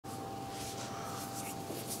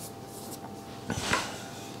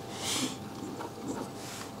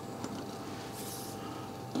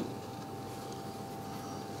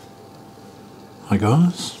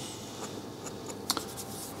guys.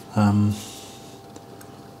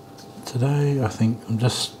 Today I think I'm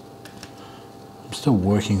still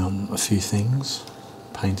working on a few things,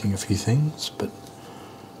 painting a few things, but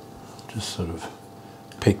just sort of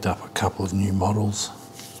picked up a couple of new models.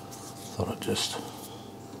 Thought I'd just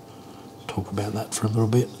talk about that for a little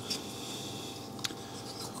bit.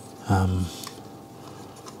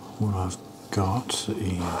 What I've got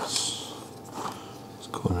is, it's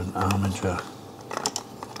called an Armiger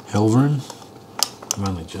Helverin. I've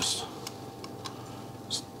only just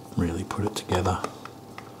really put it together.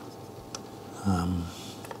 I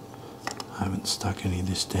haven't stuck any of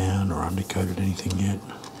this down or undercoated anything yet.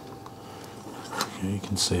 You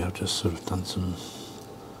can see I've just sort of done some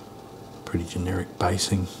pretty generic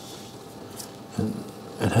basing, and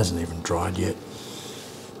it hasn't even dried yet.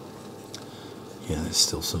 Yeah, there's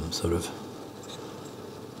still some sort of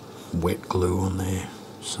wet glue on there,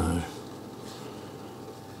 so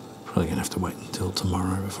probably gonna have to wait until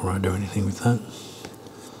tomorrow before I do anything with that.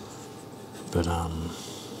 But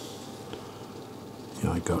you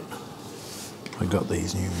know, I got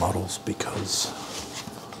these new models because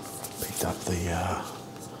I picked up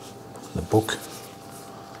the book,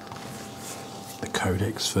 the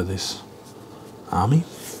codex for this army,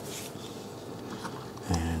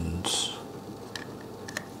 and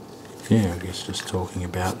yeah, I guess just talking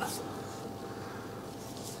about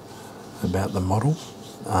the model,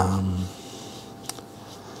 and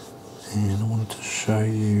I wanted to show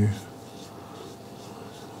you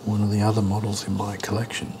one of the other models in my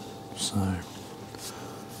collection. So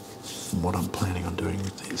what I'm planning on doing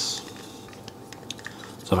with this.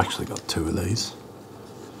 So I've actually got two of these.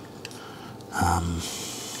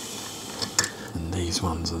 And these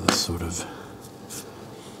ones are the sort of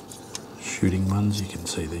shooting ones. You can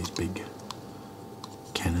see these big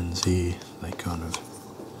cannons here. They kind of,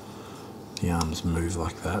 the arms move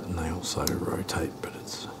like that, and they also rotate, but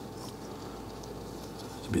it's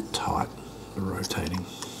a bit tight, the rotating.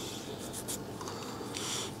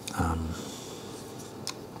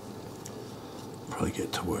 Probably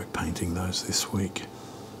get to work painting those this week,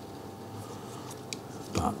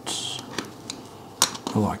 but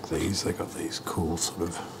I like these. They got these cool sort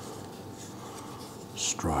of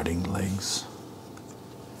striding legs,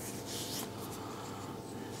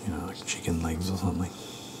 you know, like chicken legs or something.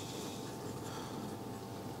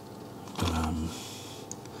 But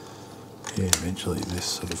yeah, eventually this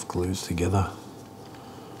sort of glues together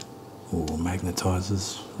or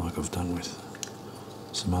magnetizes, like I've done with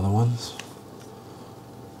some other ones.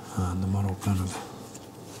 And the model kind of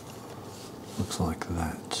looks like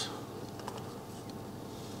that.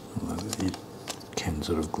 Although you can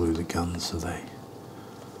sort of glue the guns so they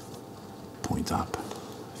point up,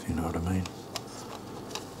 if you know what I mean.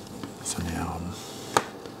 For now I'm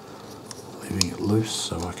leaving it loose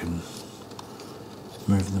so I can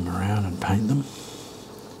move them around and paint them.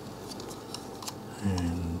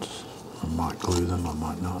 And I might glue them, I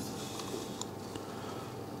might not.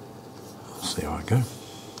 I'll see how I go.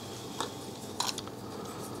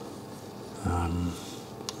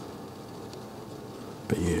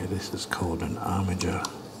 But yeah, this is called an Armiger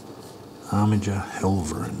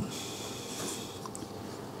Helverin.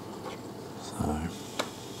 So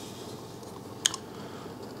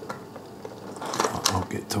I'll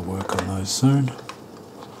get to work on those soon.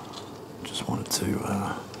 Just wanted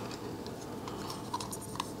to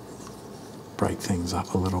break things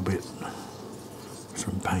up a little bit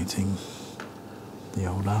from painting the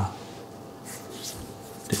older,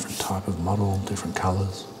 different type of model, different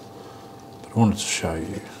colours. But I wanted to show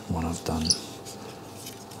you one I've done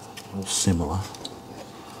similar.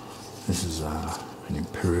 This is an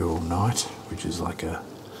Imperial Knight, which is like a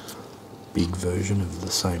big version of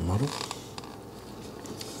the same model.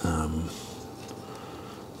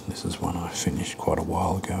 This is one I finished quite a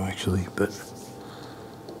while ago actually, but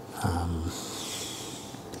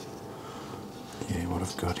yeah, what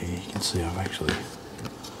I've got here, you can see I've actually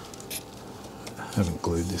haven't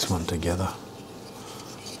glued this one together.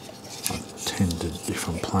 I tended, if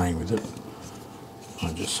I'm playing with it,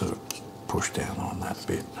 I just sort of push down on that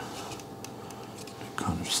bit. It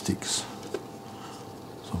kind of sticks,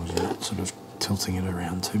 as long as you're not sort of tilting it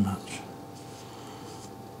around too much.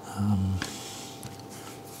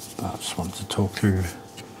 But I just wanted to talk through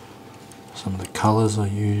some of the colours I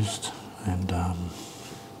used and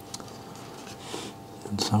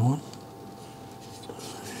so on.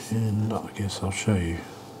 And I guess I'll show you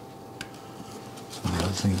some of the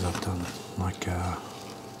other things I've done, like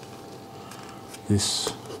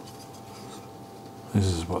this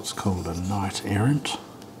is what's called a knight errant,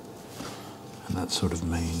 and that sort of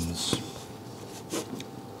means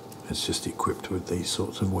it's just equipped with these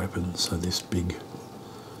sorts of weapons. So this big,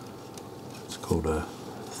 it's called a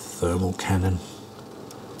thermal cannon.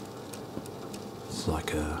 It's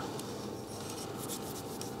like a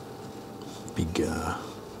big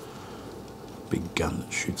gun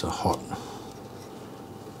that shoots a hot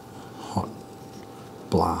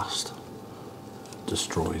blast,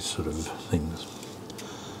 destroys sort of things.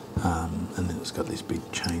 And then it's got this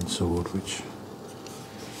big chain sword, which,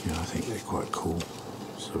 you know, I think they're quite cool,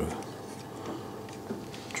 sort of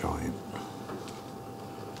giant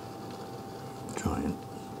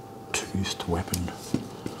toothed weapon.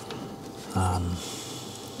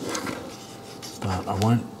 But I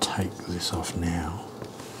won't take this off now,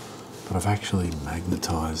 but I've actually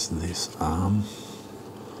magnetised this arm,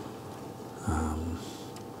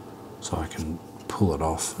 so I can pull it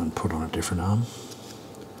off and put on a different arm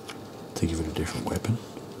to give it a different weapon.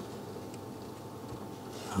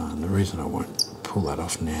 And the reason I won't pull that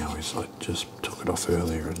off now is I just took it off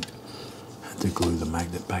earlier and had to glue the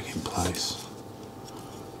magnet back in place.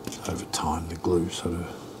 So over time the glue sort of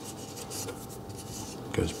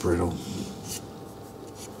goes brittle,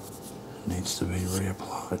 needs to be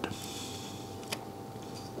reapplied.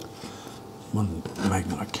 One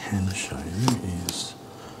magnet I can show you is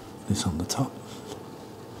this on the top.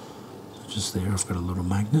 So just there I've got a little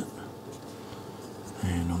magnet,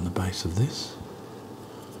 and on the base of this,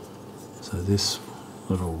 so this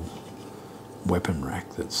little weapon rack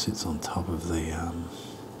that sits on top of the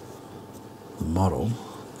model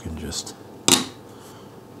can just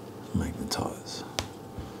magnetise.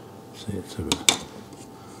 See, it sort of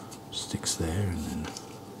sticks there, and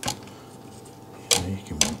then you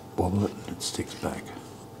can wobble it and it sticks back.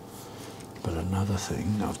 But another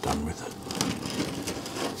thing I've done with it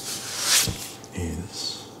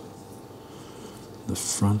is the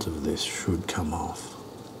front of this should come off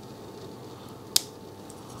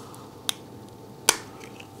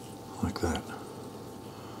like that.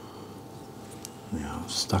 Now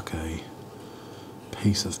I've stuck a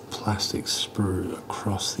piece of plastic sprue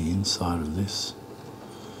across the inside of this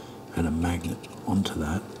and a magnet onto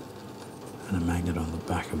that and a magnet on the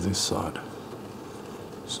back of this side,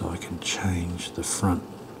 so I can change the front,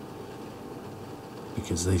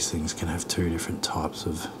 because these things can have two different types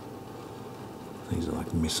of, these are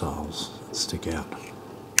like missiles that stick out.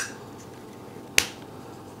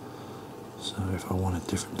 So if I want a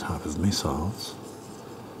different type of missiles,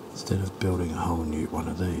 instead of building a whole new one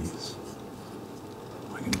of these,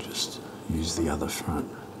 I can just use the other front.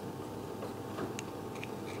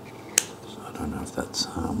 So I don't know if that's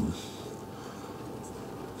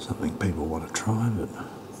something people want to try, but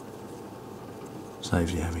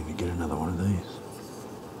saves you having to get another one of these.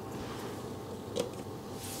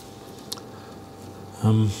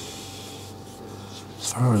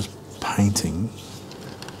 As far as painting,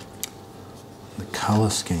 the colour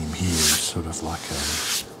scheme here is sort of like a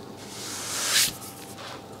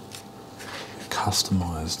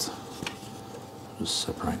customised, just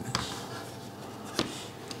separate this,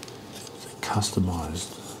 it's a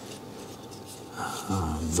customised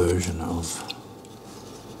version of,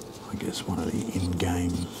 I guess, one of the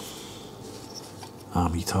in-game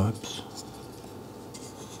army types.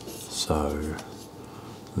 So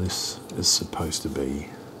this is supposed to be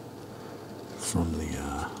from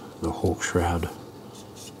the Hawk Shroud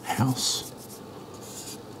house.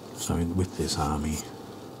 So with this army,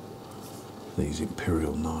 these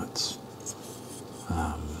imperial knights,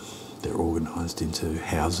 they're organised into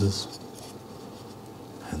houses,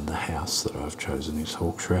 and the house that I've chosen is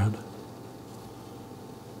Hawk Shroud,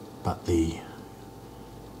 but the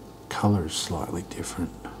colour is slightly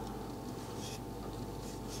different.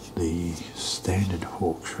 The standard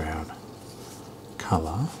Hawk Shroud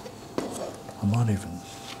colour, I might even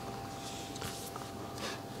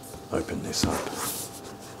open this up,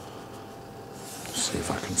 see if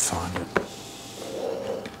I can find it.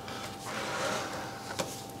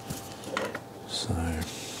 So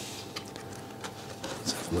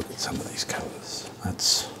let's have a look at some of these colours.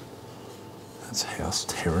 That's House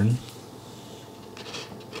Terran.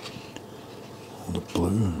 All the blue,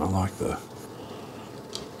 and I like the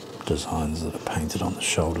designs that are painted on the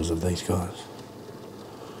shoulders of these guys.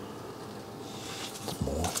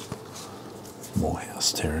 It's more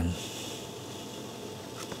House Terran.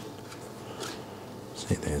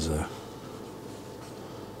 See, there's a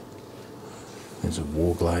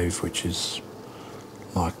Warglaive, which is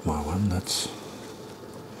like my one.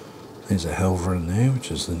 There's a Helverin there,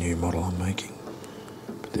 which is the new model I'm making.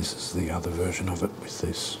 But this is the other version of it with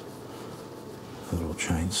this little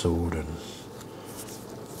chainsword and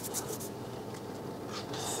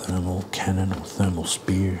thermal cannon or thermal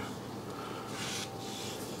spear.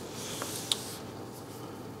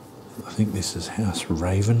 I think this is House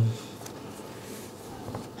Raven.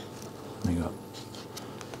 They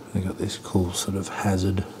got this cool sort of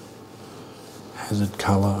hazard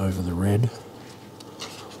colour over the red,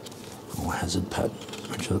 or hazard pattern,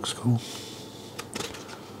 which looks cool.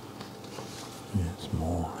 Yeah, it's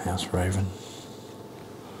more House Raven.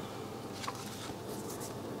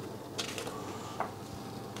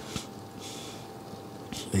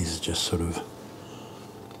 These are just sort of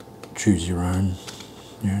choose your own.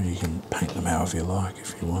 You know, you can paint them however you like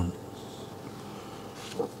if you want.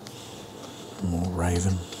 More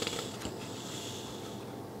Raven.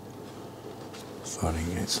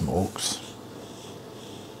 Fighting against some orcs.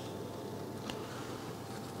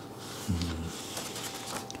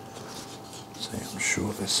 See, I'm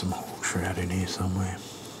sure there's some hawk shroud in here somewhere.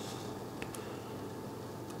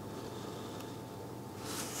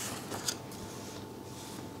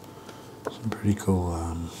 Some pretty cool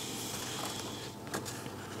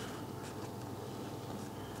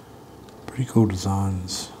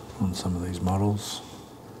designs on some of these models.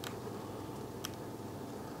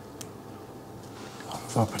 A lot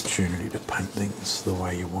of opportunity to paint things the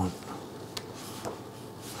way you want.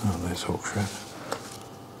 Oh, there's hawk shroud.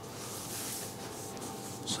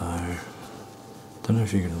 So, don't know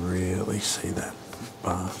if you can really see that,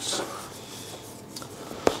 but let's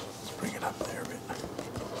bring it up there a bit.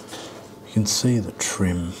 You can see the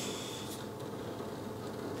trim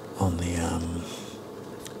on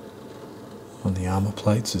the armour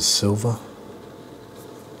plates is silver.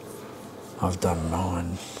 I've done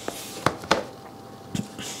mine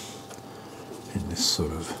in this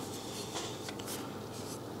sort of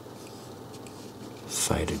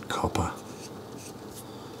faded copper.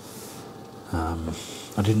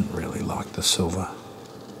 I didn't really like the silver.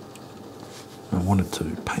 I wanted to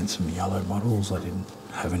paint some yellow models. I didn't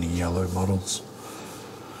have any yellow models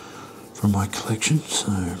from my collection,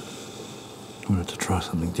 so I wanted to try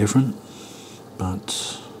something different.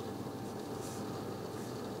 But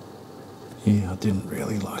yeah, I didn't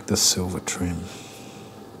really like the silver trim.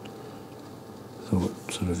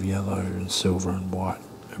 Thought sort of yellow and silver and white.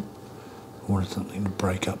 I wanted something to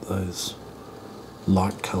break up those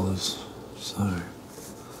light colours, so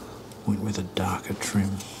went with a darker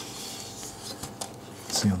trim.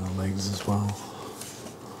 See on the legs as well.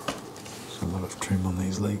 There's a lot of trim on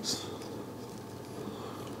these legs,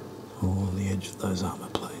 all on the edge of those armour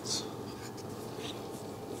plates.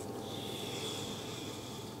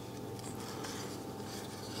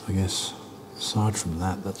 I guess aside from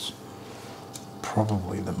that, that's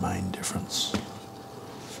probably the main difference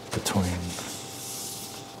between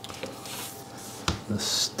the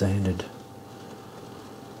standard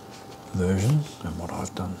version and what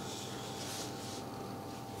I've done.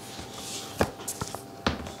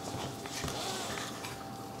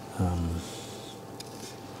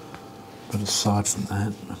 But aside from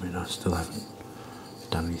that, I mean, I still haven't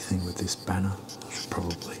done anything with this banner. I should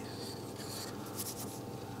probably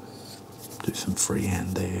do some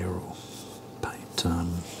freehand there, or paint,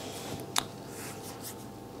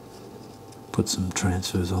 put some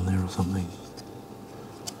transfers on there or something.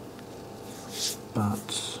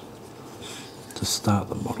 But to start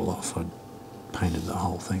the model off, I painted the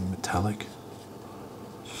whole thing metallic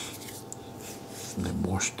and then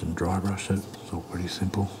washed and dry brushed it. It's all pretty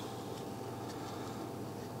simple.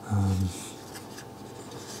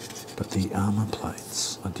 But the armour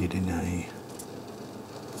plates I did in a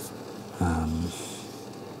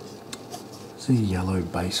it's a yellow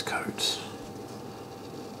base coat.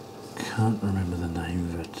 Can't remember the name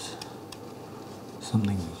of it.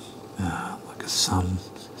 Something like a sun.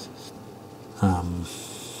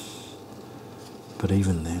 But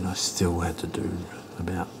even then I still had to do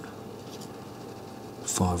about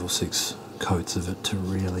 5 or 6 coats of it to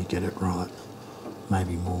really get it right.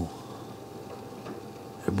 Maybe more.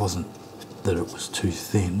 It wasn't that it was too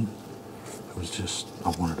thin, it was just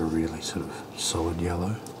I wanted a really sort of solid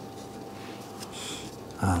yellow.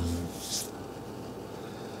 And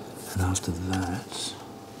after that,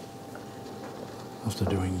 after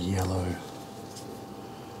doing yellow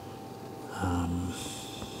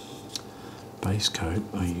base coat,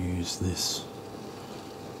 I used this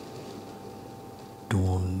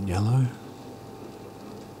Dawn Yellow,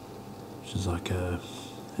 which is like an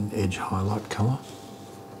edge highlight colour,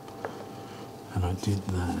 and I did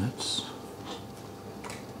that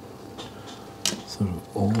sort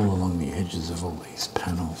of all along the edges of all these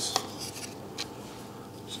panels,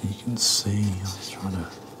 so you can see. I'll try to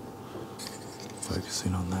focus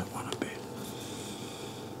in on that one a bit,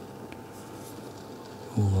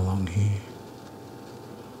 all along here,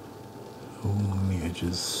 all along the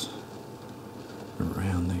edges,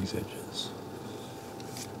 around these edges.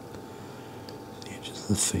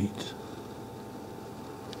 the feet,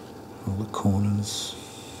 all the corners,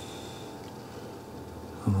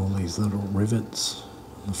 and all these little rivets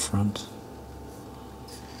on the front.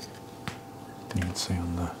 You can see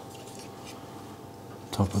on the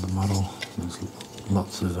top of the model there's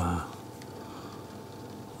lots of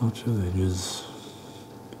edges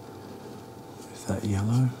with that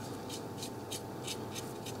yellow.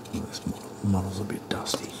 Well, this model's a bit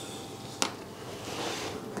dusty.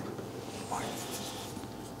 Might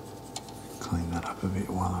clean that up a bit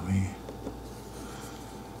while I'm here.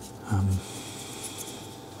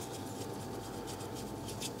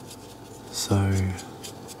 So I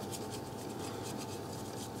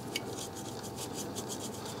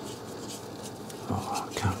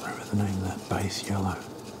can't remember the name of that base yellow.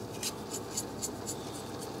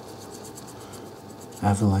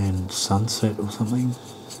 Avalanche Sunset or something.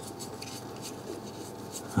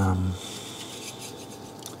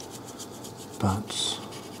 But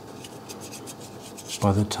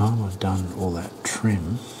by the time I'd done all that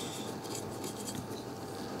trim,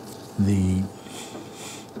 the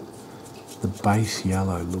base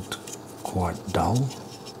yellow looked quite dull.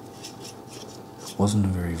 It wasn't a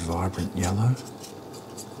very vibrant yellow.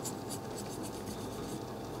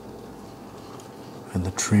 And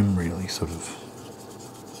the trim really sort of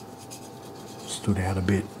stood out a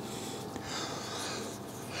bit.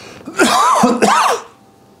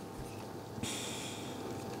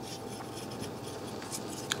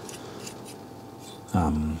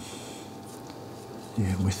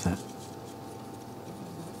 Yeah, with that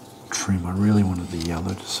trim, I really wanted the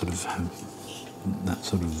yellow to sort of have that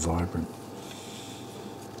sort of vibrant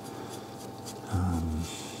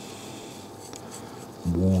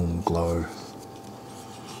warm glow.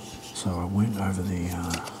 So I went over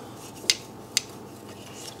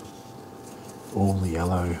all the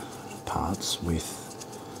yellow parts with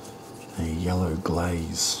a yellow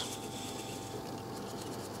glaze.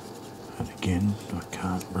 And again, I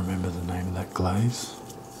can't remember the name of that glaze.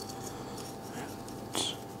 And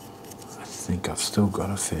I think I've still got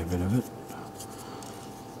a fair bit of it.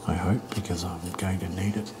 I hope, because I'm going to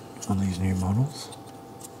need it on these new models.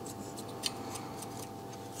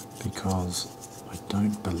 Because I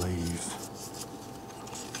don't believe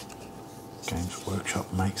Games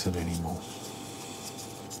Workshop makes it anymore.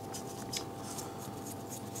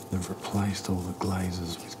 They've replaced all the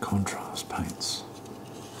glazes with contrast paints.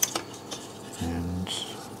 And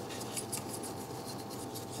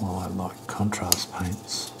while I like contrast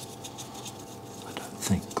paints, I don't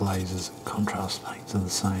think glazes and contrast paints are the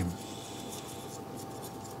same.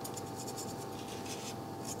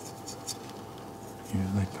 You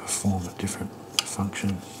know, they perform a different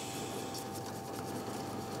function.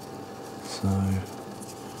 So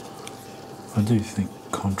I do think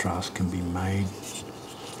contrast can be made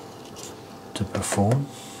to perform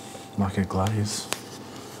like a glaze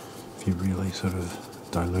if you really sort of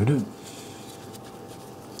dilute it.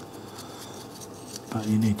 But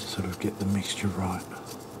you need to sort of get the mixture right.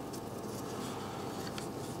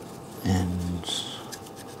 And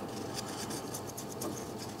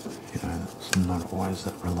you know, it's not always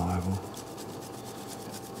that reliable.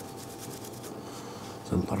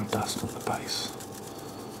 There's a lot of dust on the base.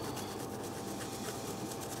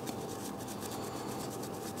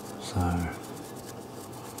 So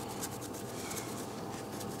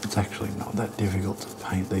it's actually not that difficult to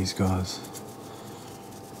paint these guys,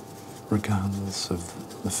 regardless of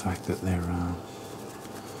the fact that they're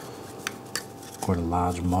quite a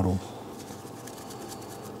large model.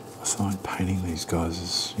 I find painting these guys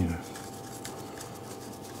is, you know,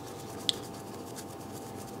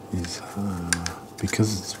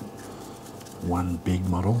 because it's one big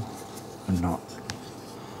model and not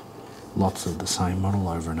lots of the same model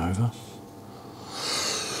over and over.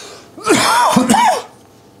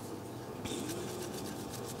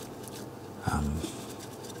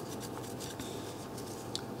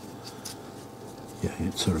 Yeah,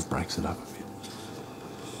 it sort of breaks it up a bit.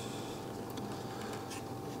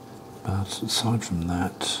 But aside from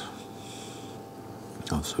that,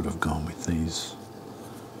 I've sort of gone with these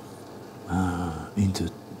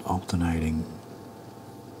alternating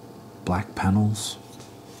black panels.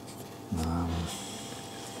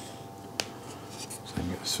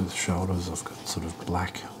 Same goes for the shoulders. I've got sort of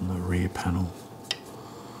black on the rear panel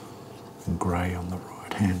and grey on the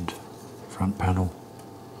right hand front panel,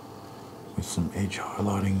 with some edge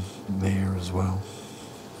highlighting there as well.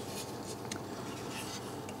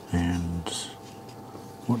 And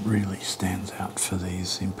what really stands out for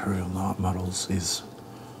these Imperial Knight models is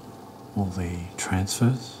all the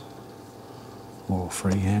transfers, or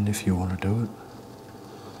freehand if you want to do it.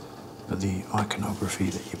 But the iconography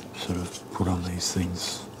that you sort of put on these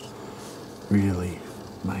things really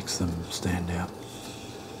makes them stand out.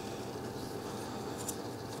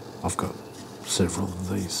 I've got several of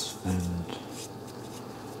these, and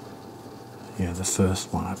yeah, the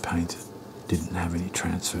first one I painted didn't have any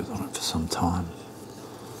transfers on it for some time,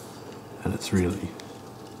 and it's really,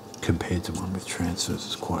 compared to one with transfers,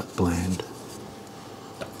 it's quite bland.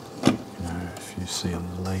 You know, if you see on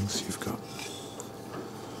the legs, you've got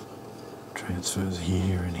transfers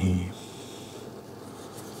here and here,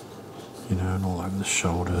 you know, and all over the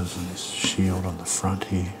shoulders, and this shield on the front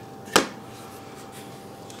here.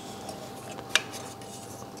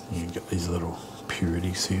 You've got these little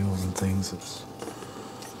purity seals and things. It's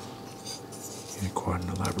quite an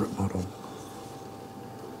elaborate model.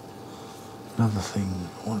 Another thing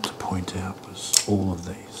I wanted to point out was all of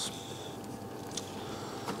these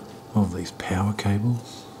power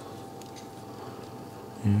cables.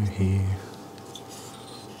 You know, here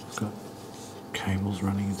I've got cables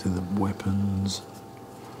running into the weapons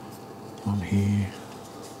on here,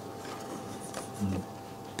 and the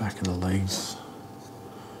back of the legs.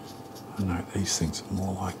 I know these things are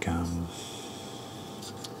more like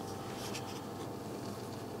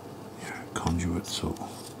conduits, or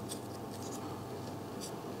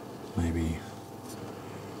maybe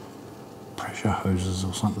pressure hoses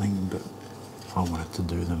or something, but I wanted to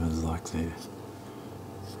do them as like they're,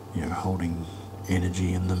 you know, holding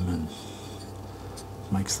energy in them and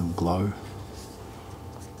makes them glow.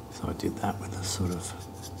 So I did that with a sort of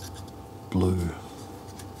blue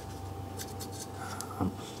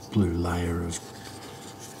layer of,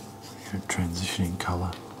 you know, transitioning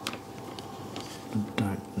colour. I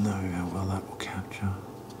don't know how well that will capture.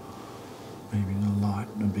 Maybe in the light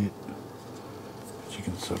a bit, but you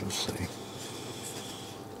can sort of see.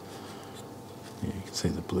 Yeah, you can see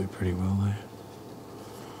the blue pretty well there.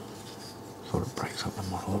 Sort of breaks up the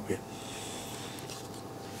model a bit.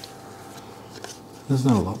 There's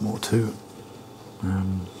not a lot more to it.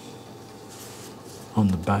 On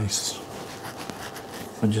the base,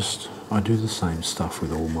 I do the same stuff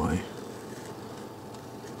with all my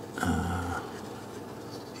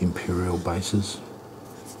imperial bases.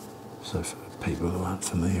 So for people who aren't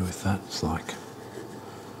familiar with that, it's like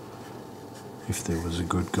if there was a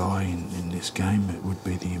good guy in this game, it would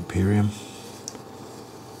be the Imperium.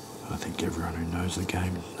 I think everyone who knows the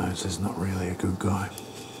game knows there's not really a good guy.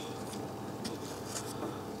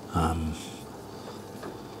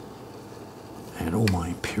 And all my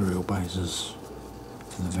imperial bases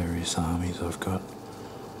for the various armies I've got,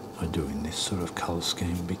 I do in this sort of colour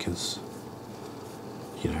scheme because,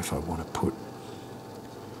 you know, if I want to put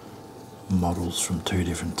models from two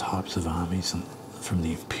different types of armies and from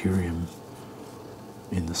the Imperium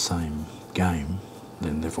in the same game,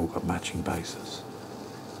 then they've all got matching bases.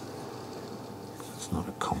 It's not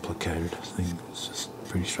a complicated thing, it's just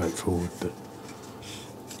pretty straightforward, but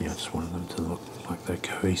yeah, I just wanted them to look like they're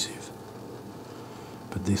cohesive.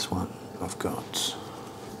 But this one, I've got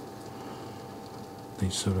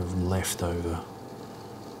these sort of leftover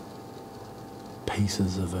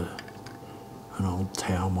pieces of an old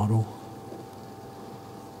tower model,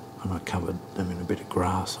 and I covered them in a bit of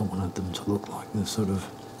grass. I wanted them to look like the sort of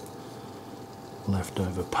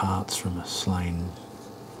leftover parts from a slain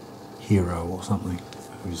hero or something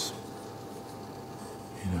who's,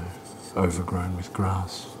 you know, overgrown with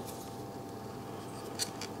grass.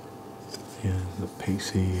 Yeah, the piece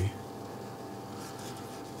here,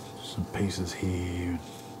 some pieces here,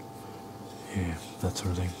 yeah, that sort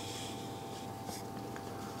of thing.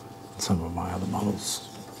 Some of my other models,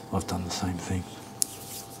 I've done the same thing.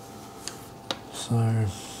 So,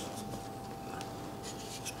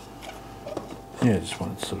 yeah, just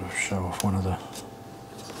wanted to sort of show off one of the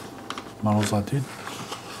models I did.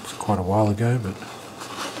 It's quite a while ago, but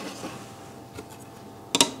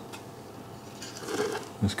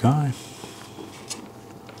this guy.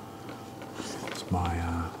 It's my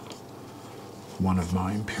one of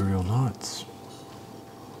my Imperial Knights.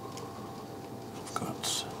 I've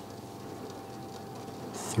got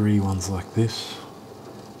 3 ones like this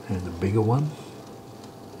and a bigger one.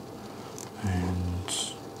 And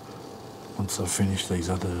once I've finished these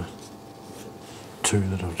other 2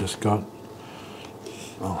 that I've just got,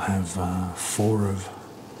 I'll have 4 of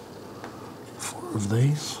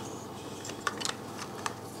these.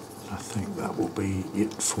 I think that will be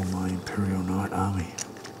it for my Imperial Knight army.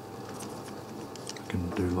 I can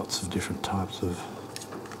do lots of different types of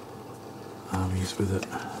armies with it,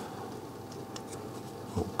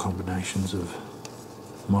 or combinations of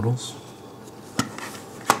models.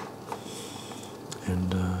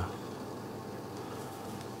 And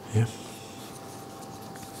yeah,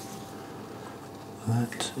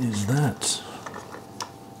 that is that.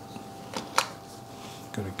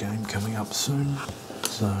 Got a game coming up soon,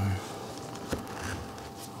 so I'll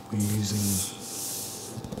be using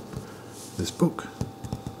this book.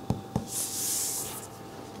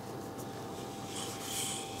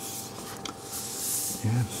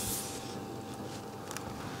 Yeah.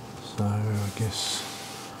 So I guess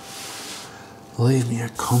leave me a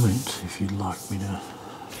comment if you'd like me to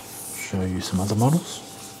show you some other models.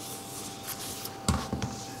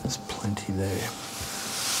 There's plenty there.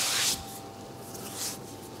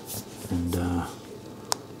 And I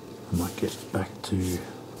might get back to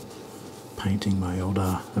painting my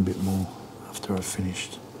Eldar a bit more after I've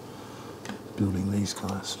finished building these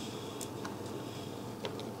guys.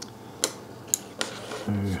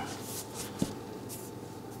 So,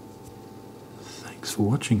 thanks for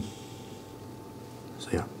watching.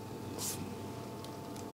 See ya.